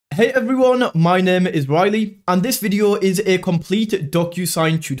Hey everyone, my name is Riley, and this video is a complete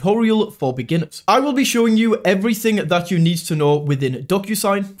DocuSign tutorial for beginners. I will be showing you everything that you need to know within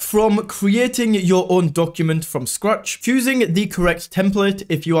DocuSign, from creating your own document from scratch, choosing the correct template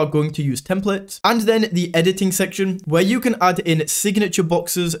if you are going to use templates, and then the editing section where you can add in signature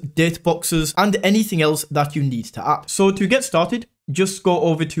boxes, date boxes, and anything else that you need to add. So to get started, just go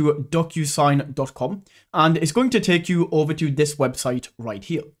over to DocuSign.com and it's going to take you over to this website right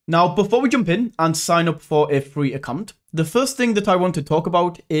here. Now, before we jump in and sign up for a free account, the first thing that I want to talk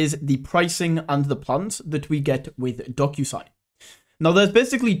about is the pricing and the plans that we get with DocuSign. Now, there's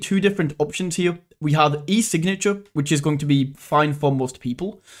basically two different options here. We have e-signature, which is going to be fine for most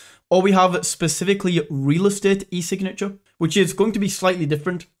people, or we have specifically real estate e-signature, which is going to be slightly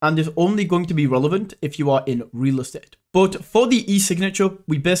different and is only going to be relevant if you are in real estate. But for the e-signature,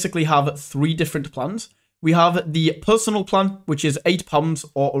 we basically have three different plans. We have the personal plan, which is £8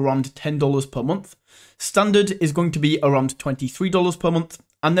 or around $10 per month. Standard is going to be around $23 per month,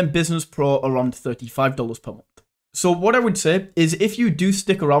 and then Business Pro around $35 per month. So what I would say is if you do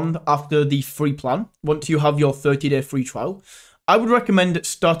stick around after the free plan, once you have your 30-day free trial, I would recommend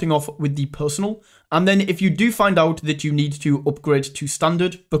starting off with the personal, and then if you do find out that you need to upgrade to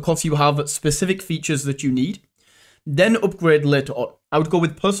standard because you have specific features that you need, then upgrade later on. I would go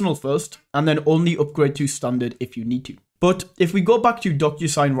with personal first and then only upgrade to standard if you need to. But if we go back to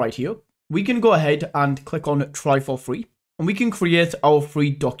DocuSign right here, we can go ahead and click on try for free and we can create our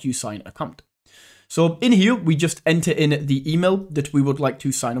free DocuSign account. So in here, we just enter in the email that we would like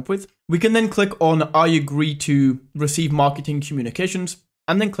to sign up with. We can then click on I agree to receive marketing communications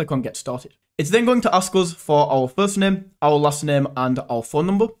and then click on get started. It's then going to ask us for our first name, our last name, and our phone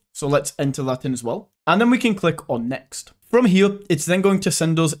number. So let's enter that in as well. And then we can click on next. From here, it's then going to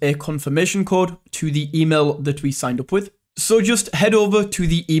send us a confirmation code to the email that we signed up with. So just head over to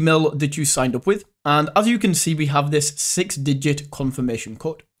the email that you signed up with. And as you can see, we have this 6-digit confirmation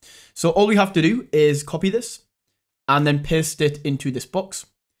code. So all we have to do is copy this and then paste it into this box.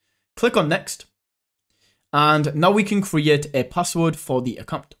 Click on next. And now we can create a password for the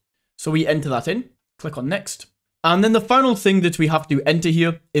account. So we enter that in, click on next. And then the final thing that we have to enter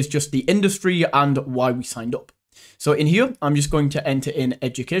here is just the industry and why we signed up. So in here, I'm just going to enter in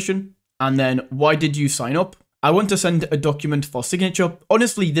education and then why did you sign up? I want to send a document for signature.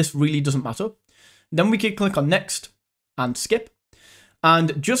 Honestly, this really doesn't matter. Then we can click on next and skip.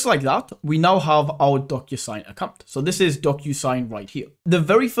 And just like that, we now have our DocuSign account. So this is DocuSign right here. The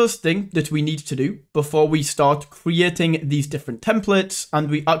very first thing that we need to do before we start creating these different templates and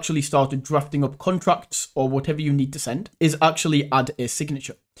we actually start drafting up contracts or whatever you need to send is actually add a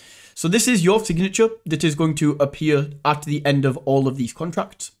signature. So this is your signature that is going to appear at the end of all of these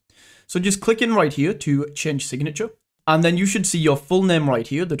contracts. So just click in right here to change signature. And then you should see your full name right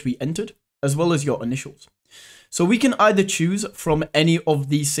here that we entered, as well as your initials. So we can either choose from any of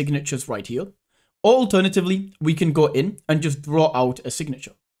these signatures right here, or alternatively, we can go in and just draw out a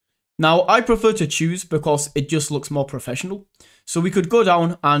signature. Now, I prefer to choose because it just looks more professional. So we could go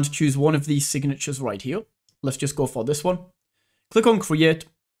down and choose one of these signatures right here. Let's just go for this one. Click on create.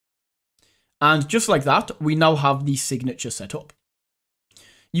 And just like that, we now have the signature set up.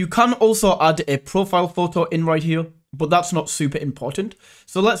 You can also add a profile photo in right here, but that's not super important.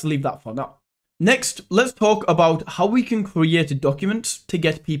 So let's leave that for now. Next, let's talk about how we can create documents to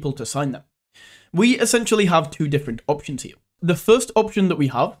get people to sign them. We essentially have two different options here. The first option that we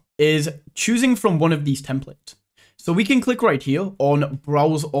have is choosing from one of these templates. So we can click right here on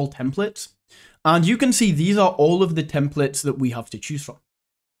Browse All Templates, and you can see these are all of the templates that we have to choose from.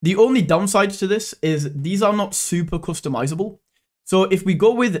 The only downside to this is these are not super customizable. So if we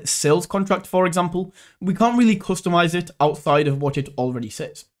go with sales contract, for example, we can't really customize it outside of what it already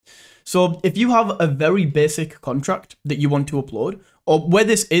says. So if you have a very basic contract that you want to upload, or where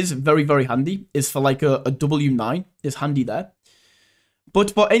this is very, very handy, is for like a W9 is handy there. But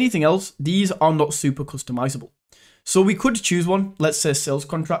for anything else, these are not super customizable. So we could choose one, let's say sales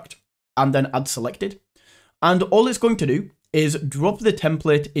contract, and then add selected. And all it's going to do is drop the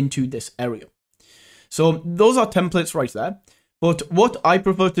template into this area. So those are templates right there. But what I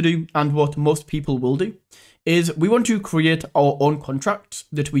prefer to do and what most people will do is we want to create our own contracts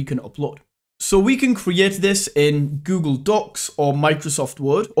that we can upload. So we can create this in Google Docs or Microsoft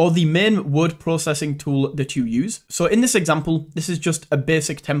Word or the main word processing tool that you use. So in this example, this is just a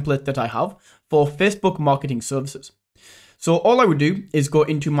basic template that I have for Facebook marketing services. So all I would do is go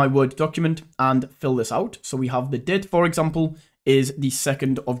into my Word document and fill this out. So we have the date, for example, is the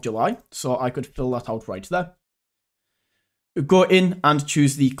 2nd of July. So I could fill that out right there. Go in and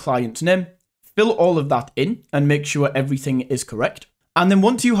choose the client's name, fill all of that in and make sure everything is correct. And then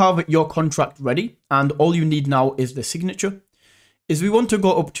once you have your contract ready, and all you need now is the signature, is we want to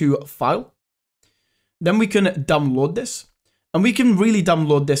go up to File. Then we can download this, and we can really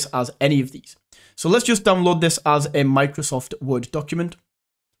download this as any of these. So let's just download this as a Microsoft Word document,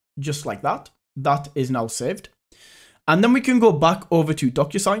 just like that. That is now saved. And then we can go back over to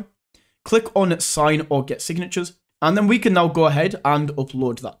DocuSign, click on Sign or Get Signatures, and then we can now go ahead and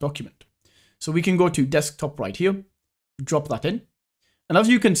upload that document. So we can go to Desktop right here, drop that in. And as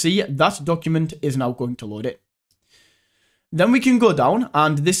you can see, that document is now going to load it. Then we can go down,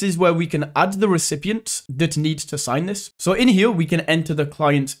 and this is where we can add the recipients that need to sign this. So in here, we can enter the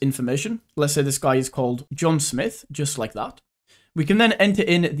client's information. Let's say this guy is called John Smith, just like that. We can then enter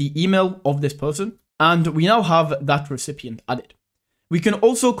in the email of this person, and we now have that recipient added. We can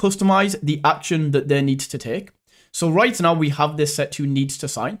also customize the action that they need to take. So right now we have this set to needs to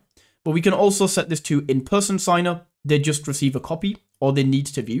sign, but we can also set this to in-person signer. They just receive a copy, or they need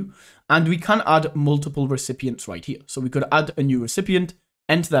to view, and we can add multiple recipients right here. So we could add a new recipient,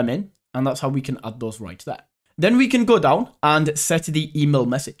 enter them in, and that's how we can add those right there. Then we can go down and set the email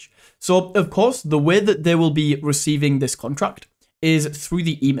message. So of course, the way that they will be receiving this contract is through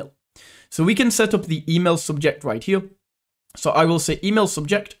the email. So we can set up the email subject right here. So I will say email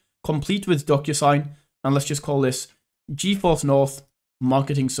subject, complete with DocuSign, and let's just call this GeForce North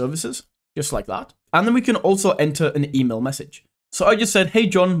Marketing Services, just like that. And then we can also enter an email message. So I just said, hey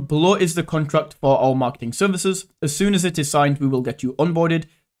John, below is the contract for our marketing services. As soon as it is signed, we will get you onboarded.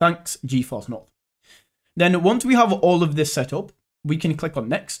 Thanks, GeForce North. Then once we have all of this set up, we can click on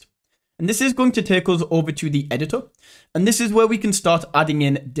next. And this is going to take us over to the editor. And this is where we can start adding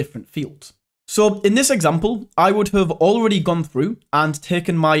in different fields. So in this example, I would have already gone through and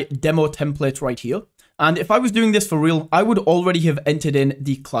taken my demo template right here. And if I was doing this for real, I would already have entered in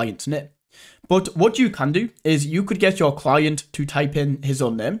the client's name. But what you can do is you could get your client to type in his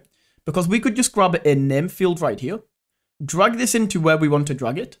own name, because we could just grab a name field right here, drag this into where we want to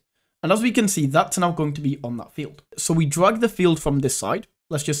drag it. And as we can see, that's now going to be on that field. So we drag the field from this side.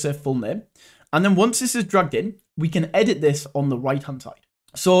 Let's just say full name. And then once this is dragged in, we can edit this on the right-hand side.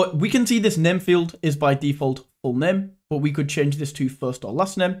 So we can see this name field is by default full name, but we could change this to first or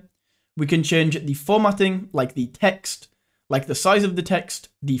last name. We can change the formatting, like the text, like the size of the text,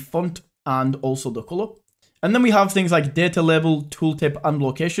 the font, and also the color. And then we have things like data label, tooltip, and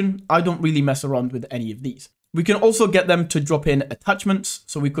location. I don't really mess around with any of these. We can also get them to drop in attachments.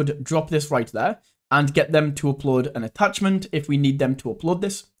 So we could drop this right there and get them to upload an attachment if we need them to upload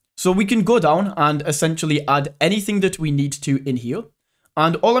this. So we can go down and essentially add anything that we need to in here.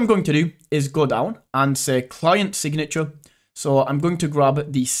 And all I'm going to do is go down and say client signature. So I'm going to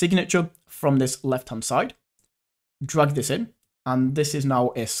grab the signature from this left-hand side, drag this in, and this is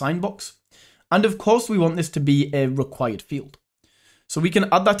now a sign box. And of course, we want this to be a required field. So we can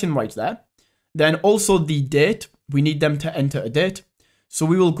add that in right there. Then also the date, we need them to enter a date. So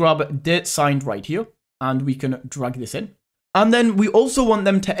we will grab date signed right here, and we can drag this in. And then we also want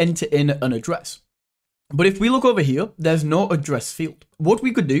them to enter in an address. But if we look over here, there's no address field. What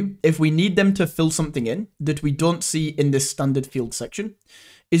we could do, if we need them to fill something in that we don't see in this standard field section,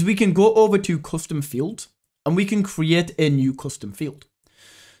 is we can go over to custom fields and we can create a new custom field.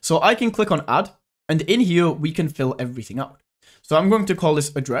 So I can click on add, and in here, we can fill everything out. So I'm going to call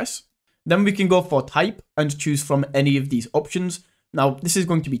this address. Then we can go for type and choose from any of these options. Now this is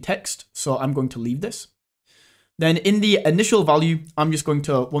going to be text, so I'm going to leave this. Then in the initial value, I'm just going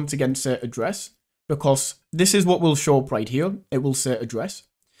to once again say address, because this is what will show up right here. It will say address.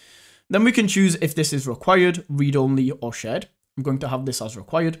 Then we can choose if this is required, read-only, or shared. I'm going to have this as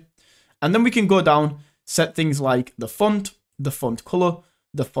required. And then we can go down, set things like the font color,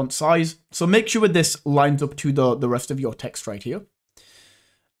 the font size. So make sure this lines up to the rest of your text right here.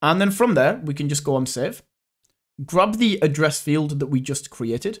 And then from there, we can just go on save. Grab the address field that we just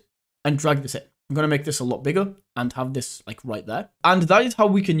created and drag this in. I'm going to make this a lot bigger and have this like right there. And that is how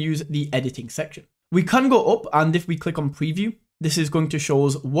we can use the editing section. We can go up, and if we click on preview, this is going to show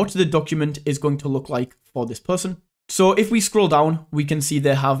us what the document is going to look like for this person. So if we scroll down, we can see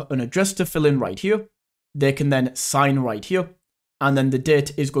they have an address to fill in right here. They can then sign right here, and then the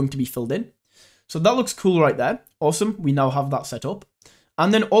date is going to be filled in. So that looks cool right there. Awesome. We now have that set up.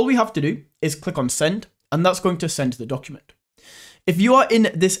 And then all we have to do is click on send, and that's going to send the document. If you are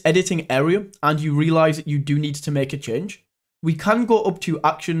in this editing area and you realize you do need to make a change, we can go up to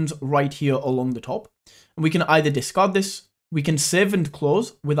actions right here along the top, and we can either discard this, we can save and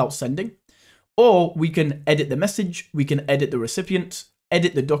close without sending, or we can edit the message, we can edit the recipients,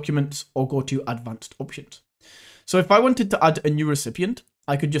 edit the documents, or go to advanced options. So if I wanted to add a new recipient,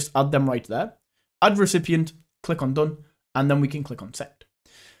 I could just add them right there, add recipient, click on done, and then we can click on send.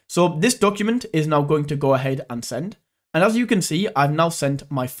 So this document is now going to go ahead and send. And as you can see, I've now sent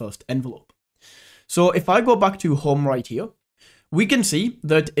my first envelope. So if I go back to home right here, we can see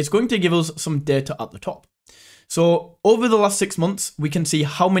that it's going to give us some data at the top. So over the last 6 months, we can see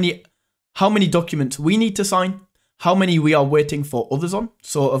how many documents we need to sign, how many we are waiting for others on.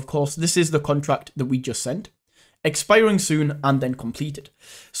 So of course, this is the contract that we just sent, expiring soon and then completed.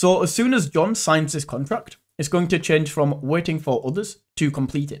 So as soon as John signs this contract, it's going to change from waiting for others to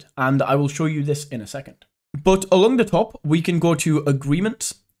completed. And I will show you this in a second. But along the top, we can go to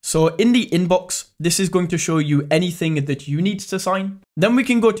agreements. So in the inbox, this is going to show you anything that you need to sign. Then we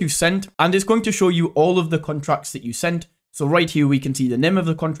can go to send, and it's going to show you all of the contracts that you sent. So right here, we can see the name of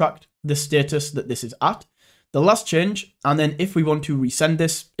the contract, the status that this is at, the last change. And then if we want to resend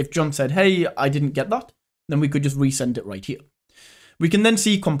this, if John said, hey, I didn't get that, then we could just resend it right here. We can then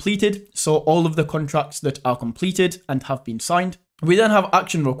see completed. So all of the contracts that are completed and have been signed. We then have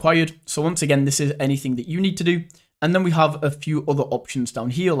action required. So once again, this is anything that you need to do. And then we have a few other options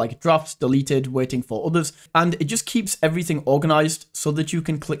down here like drafts, deleted, waiting for others. And it just keeps everything organized so that you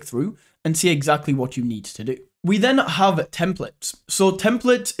can click through and see exactly what you need to do. We then have templates. So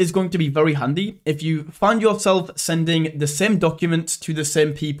templates is going to be very handy if you find yourself sending the same documents to the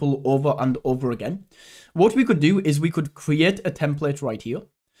same people over and over again. What we could do is we could create a template right here.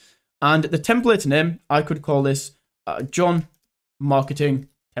 And the template name, I could call this John Marketing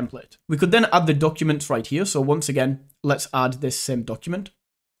Template. We could then add the documents right here. So once again, let's add this same document.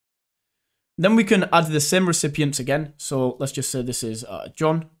 Then we can add the same recipients again. So let's just say this is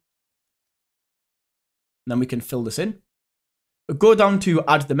John. Then we can fill this in. Go down to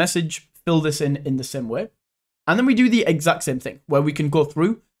add the message, fill this in the same way. And then we do the exact same thing where we can go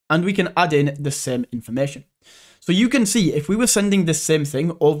through and we can add in the same information. So you can see if we were sending the same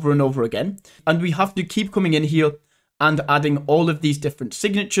thing over and over again, and we have to keep coming in here and adding all of these different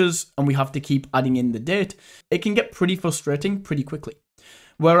signatures, and we have to keep adding in the date, it can get pretty frustrating pretty quickly.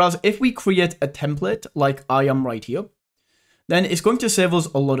 Whereas if we create a template like I am right here, then it's going to save us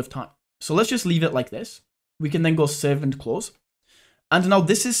a lot of time. So let's just leave it like this. We can then go save and close. And now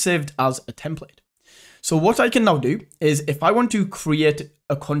this is saved as a template. So what I can now do is if I want to create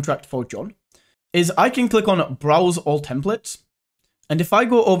a contract for John, is I can click on browse all templates. And if I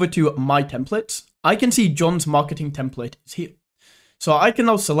go over to my templates, I can see John's marketing template is here. So I can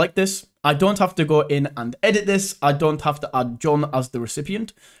now select this. I don't have to go in and edit this. I don't have to add John as the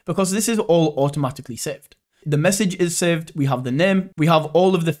recipient because this is all automatically saved. The message is saved. We have the name. We have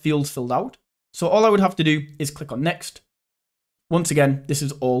all of the fields filled out. So all I would have to do is click on next. Once again, this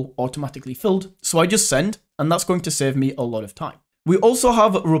is all automatically filled. So I just send, and that's going to save me a lot of time. We also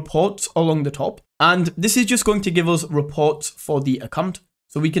have reports along the top, and this is just going to give us reports for the account.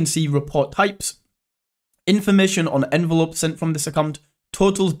 So we can see report types, information on envelope sent from this account,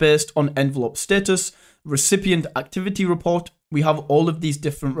 totals based on envelope status, recipient activity report. We have all of these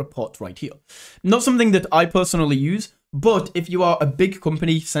different reports right here. Not something that I personally use, but if you are a big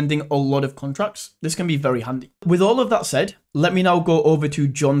company sending a lot of contracts, this can be very handy. With all of that said, let me now go over to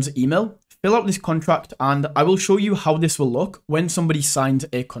John's email, fill out this contract, and I will show you how this will look when somebody signs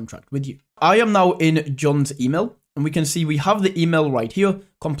a contract with you. I am now in John's email, and we can see we have the email right here,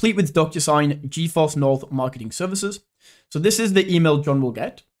 complete with DocuSign, GeForce North Marketing Services. So this is the email John will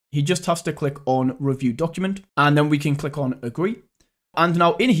get. He just has to click on review document, and then we can click on agree. And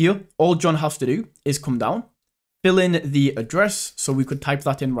now in here, all John has to do is come down, fill in the address. So we could type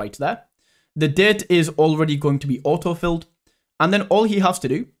that in right there. The date is already going to be auto-filled. And then all he has to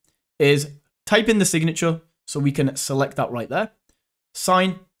do is type in the signature. So we can select that right there,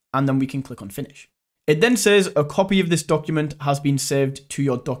 sign, and then we can click on finish. It then says a copy of this document has been saved to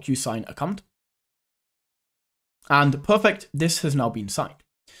your DocuSign account. And perfect, this has now been signed.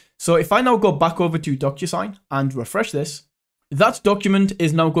 So if I now go back over to DocuSign and refresh this, that document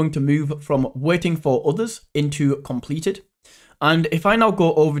is now going to move from waiting for others into completed. And if I now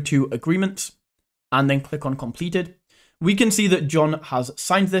go over to agreements and then click on completed, we can see that John has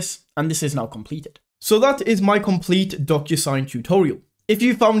signed this and this is now completed. So that is my complete DocuSign tutorial. If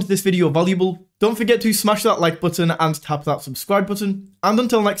you found this video valuable, don't forget to smash that like button and tap that subscribe button. And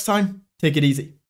until next time, take it easy.